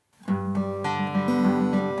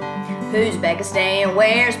Who's Beckistan?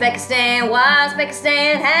 Where's Beckistan? Why's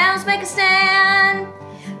Beckistan? How's Beckistan?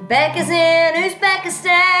 Becca's in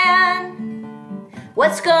Uzbekistan.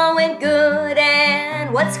 What's going good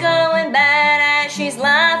and what's going bad? As she's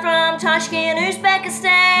live from Tashkent,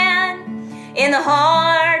 Uzbekistan, in the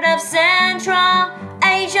heart of Central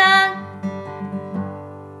Asia.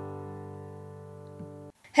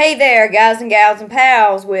 Hey there, guys and gals and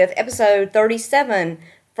pals, with episode 37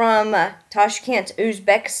 from Tashkent,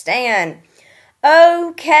 Uzbekistan.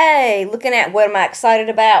 Okay, looking at what am I excited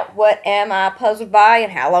about, what am I puzzled by,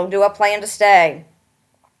 and how long do I plan to stay?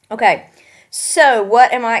 Okay, so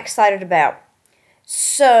what am I excited about?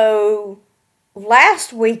 So,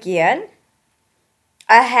 last weekend,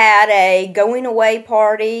 I had a going away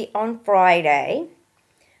party on Friday.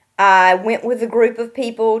 I went with a group of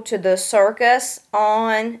people to the circus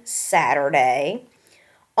on Saturday.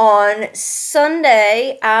 On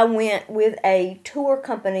Sunday, I went with a tour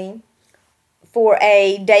company for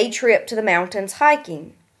a day trip to the mountains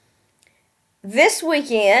hiking. This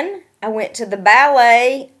weekend, I went to the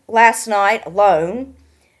ballet last night alone.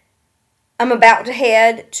 I'm about to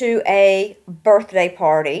head to a birthday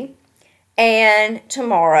party. And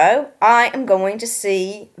tomorrow, I am going to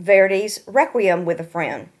see Verdi's Requiem with a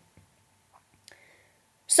friend.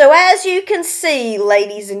 So as you can see,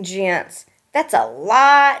 ladies and gents, that's a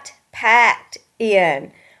lot packed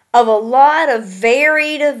in of a lot of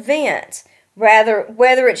varied events,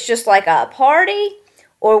 whether it's just like a party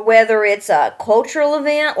or whether it's a cultural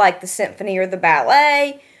event like the symphony or the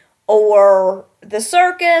ballet or the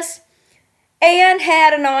circus, and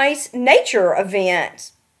had a nice nature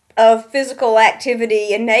event of physical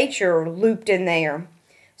activity and nature looped in there.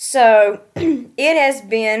 So it has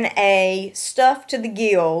been a stuffed to the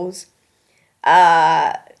gills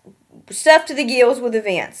with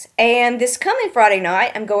events. And this coming Friday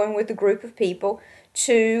night, I'm going with a group of people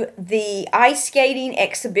to the ice skating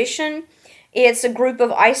exhibition. It's a group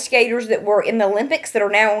of ice skaters that were in the Olympics that are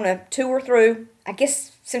now on a tour through, I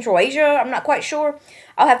guess, Central Asia. I'm not quite sure.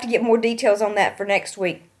 I'll have to get more details on that for next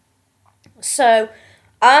week. So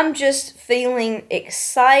I'm just feeling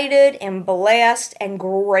excited and blessed and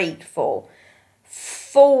grateful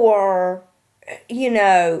for,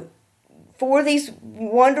 for these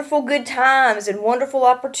wonderful good times and wonderful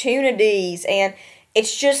opportunities. And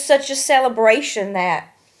it's just such a celebration that,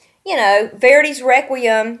 Verdi's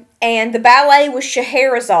Requiem and the ballet with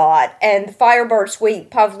Scheherazade and the Firebird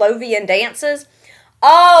Suite Pavlovian dances.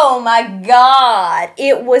 Oh my God,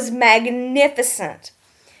 it was magnificent.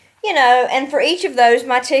 And for each of those,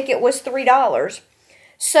 my ticket was $3.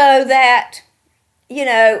 So that,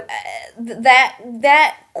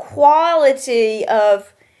 that quality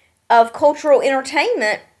of cultural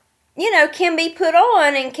entertainment, can be put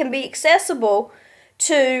on and can be accessible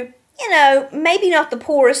to, maybe not the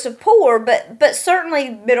poorest of poor, but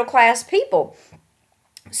certainly middle-class people.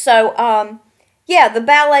 So, the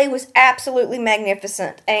ballet was absolutely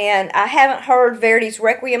magnificent, and I haven't heard Verdi's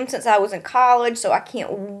Requiem since I was in college, so I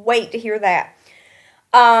can't wait to hear that.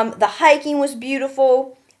 The hiking was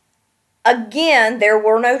beautiful. Again, there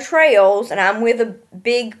were no trails, and I'm with a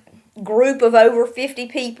big group of over 50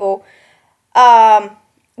 people.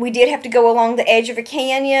 We did have to go along the edge of a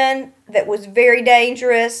canyon that was very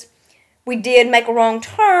dangerous. We did make a wrong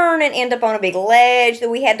turn and end up on a big ledge that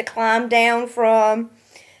we had to climb down from.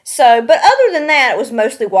 So, but other than that, it was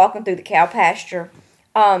mostly walking through the cow pasture,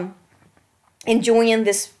 enjoying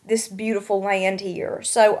this beautiful land here.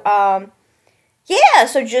 So,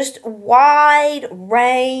 so just wide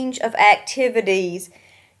range of activities,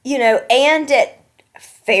 and at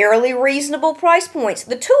fairly reasonable price points.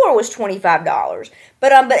 The tour was $25,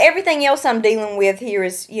 but everything else I'm dealing with here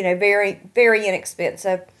is, very, very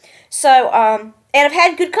inexpensive. So, and I've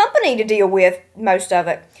had good company to deal with most of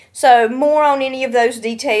it. So, more on any of those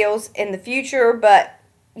details in the future, but,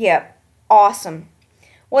 yeah, awesome.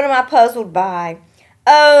 What am I puzzled by?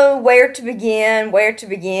 Oh, where to begin.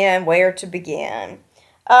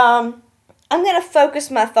 I'm going to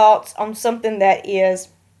focus my thoughts on something that is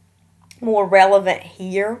more relevant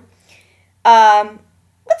here.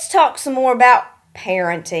 Let's talk some more about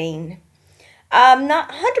parenting. I'm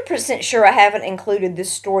not 100% sure I haven't included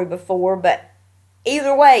this story before, but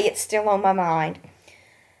either way, it's still on my mind.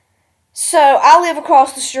 So, I live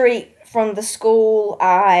across the street from the school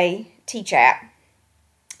I teach at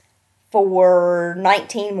for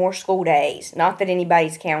 19 more school days. Not that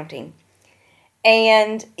anybody's counting.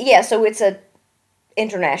 And, so it's a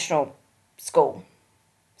international school.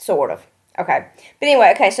 Sort of. Okay. But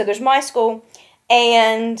anyway, so there's my school,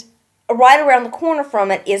 and right around the corner from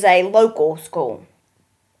it is a local school.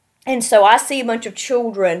 And so I see a bunch of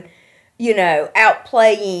children out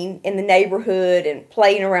playing in the neighborhood and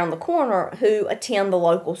playing around the corner who attend the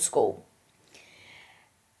local school.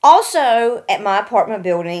 Also, at my apartment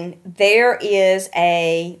building, there is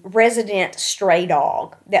a resident stray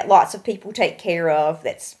dog that lots of people take care of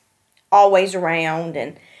that's always around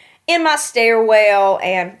and in my stairwell.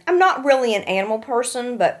 And I'm not really an animal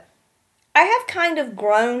person, but I have kind of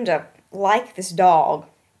grown to like this dog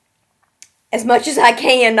as much as I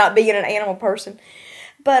can, not being an animal person.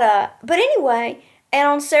 But anyway, and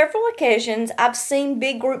on several occasions, I've seen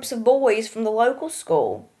big groups of boys from the local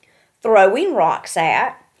school throwing rocks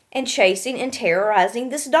at and chasing and terrorizing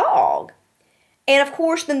this dog. And of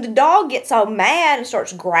course, then the dog gets all mad and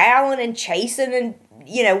starts growling and chasing and,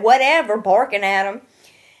 whatever, barking at him.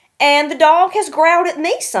 And the dog has growled at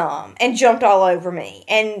me some and jumped all over me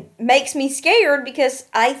and makes me scared because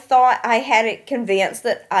I thought I had it convinced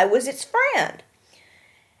that I was its friend.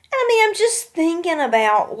 I'm just thinking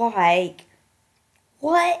about,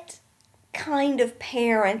 what kind of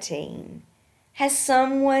parenting has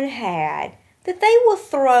someone had that they will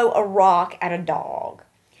throw a rock at a dog?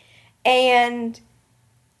 And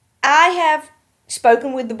I have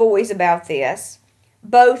spoken with the boys about this,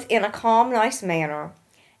 both in a calm, nice manner,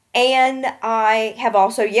 and I have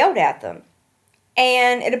also yelled at them.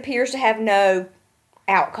 And it appears to have no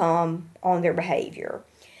outcome on their behavior.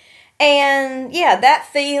 And yeah, that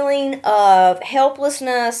feeling of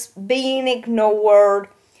helplessness, being ignored,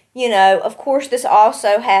 of course this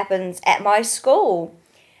also happens at my school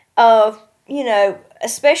of,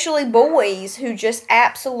 especially boys who just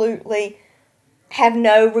absolutely have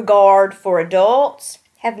no regard for adults,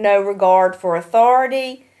 have no regard for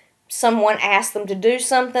authority. Someone asks them to do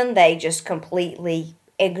something, they just completely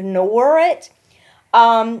ignore it,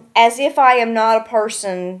 as if I am not a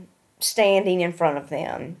person standing in front of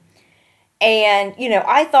them. And,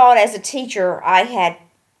 I thought as a teacher I had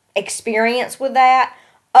experience with that.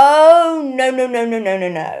 Oh, no, no, no, no, no, no,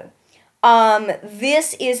 no.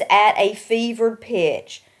 This is at a fevered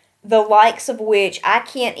pitch, the likes of which I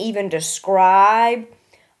can't even describe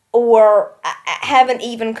or I haven't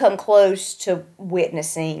even come close to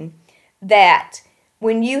witnessing. That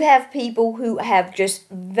when you have people who have just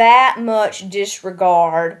that much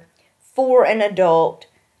disregard for an adult,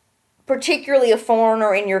 particularly a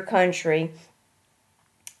foreigner in your country,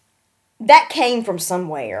 that came from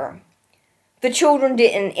somewhere. The children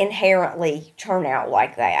didn't inherently turn out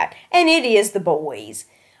like that. And it is the boys.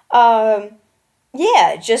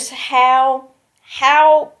 Just how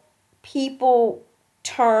people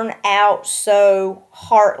turn out so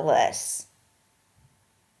heartless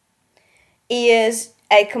is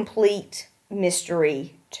a complete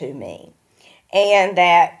mystery to me. And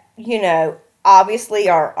that, obviously,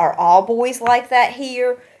 are all boys like that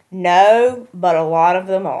here? No, but a lot of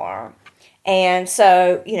them are. And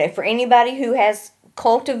so, for anybody who has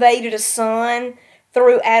cultivated a son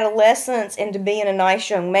through adolescence into being a nice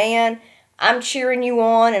young man, I'm cheering you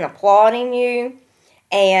on and applauding you.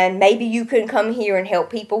 And maybe you can come here and help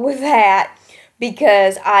people with that,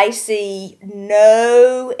 because I see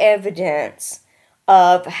no evidence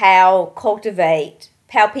of how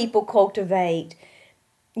people cultivate,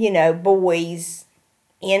 boys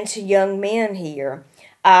into young men here.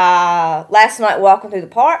 Last night walking through the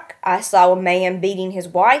park, I saw a man beating his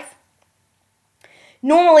wife.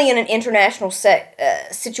 Normally in an international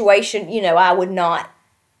situation, I would not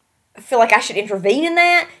feel like I should intervene in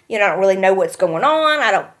that. I don't really know what's going on. I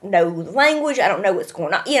don't know the language. I don't know what's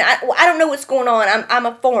going on. I don't know what's going on. I'm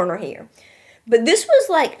a foreigner here. But this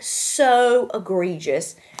was so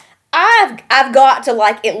egregious. I've got to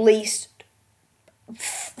at least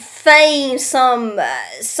feign some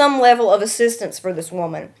level of assistance for this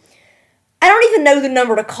woman. I don't even know the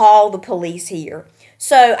number to call the police here.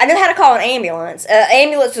 So I know how to call an ambulance.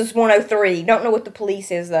 Ambulance is 103. Don't know what the police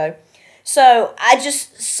is though. So I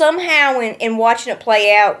just somehow in watching it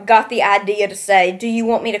play out got the idea to say, do you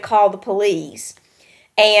want me to call the police?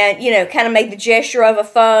 And, kind of made the gesture of a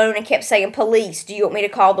phone and kept saying, police, do you want me to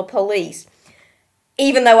call the police?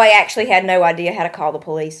 Even though I actually had no idea how to call the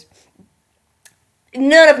police.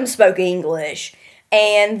 None of them spoke English.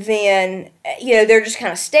 And then, they're just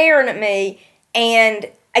kind of staring at me.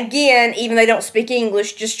 And again, even though they don't speak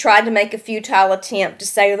English, just tried to make a futile attempt to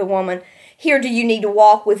say to the woman, here, do you need to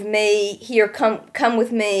walk with me? Here, come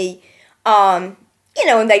with me. And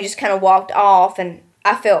they just kind of walked off, and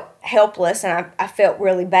I felt helpless, and I felt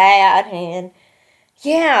really bad. And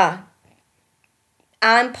yeah,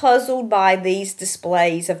 I'm puzzled by these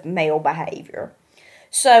displays of male behavior.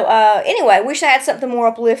 So anyway, I wish I had something more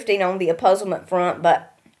uplifting on the puzzlement front,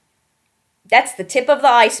 but that's the tip of the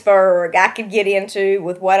iceberg I could get into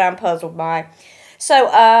with what I'm puzzled by. So,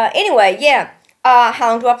 anyway, yeah.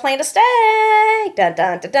 How long do I plan to stay? Dun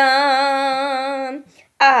dun dun dun.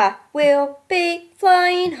 I will be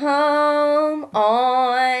flying home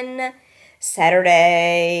on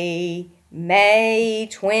Saturday, May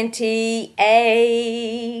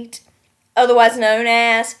 28th, otherwise known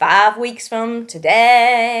as 5 weeks from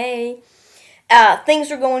today.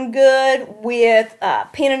 Things are going good with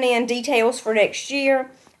penning in details for next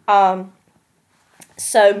year.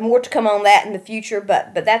 So more to come on that in the future,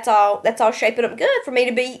 but that's all shaping up good for me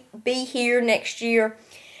to be here next year,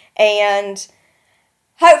 and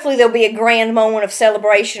hopefully there'll be a grand moment of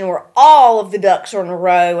celebration where all of the ducks are in a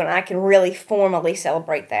row and I can really formally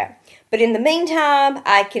celebrate that. But in the meantime,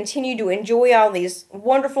 I continue to enjoy all these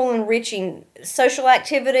wonderful, enriching social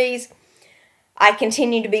activities. I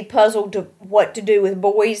continue to be puzzled to what to do with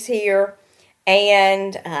boys here,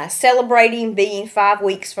 and celebrating being 5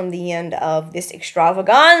 weeks from the end of this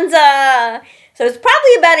extravaganza. So it's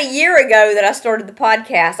probably about a year ago that I started the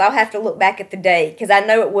podcast. I'll have to look back at the date because I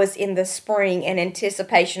know it was in the spring in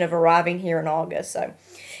anticipation of arriving here in August. So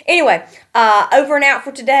anyway, over and out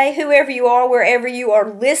for today. Whoever you are, wherever you are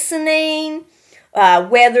listening,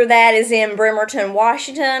 whether that is in Bremerton,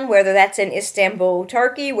 Washington, whether that's in Istanbul,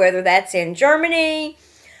 Turkey, whether that's in Germany,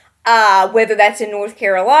 whether that's in North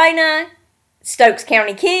Carolina, Stokes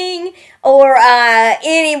County King, or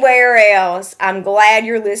anywhere else, I'm glad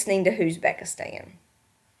you're listening to Uzbekistan.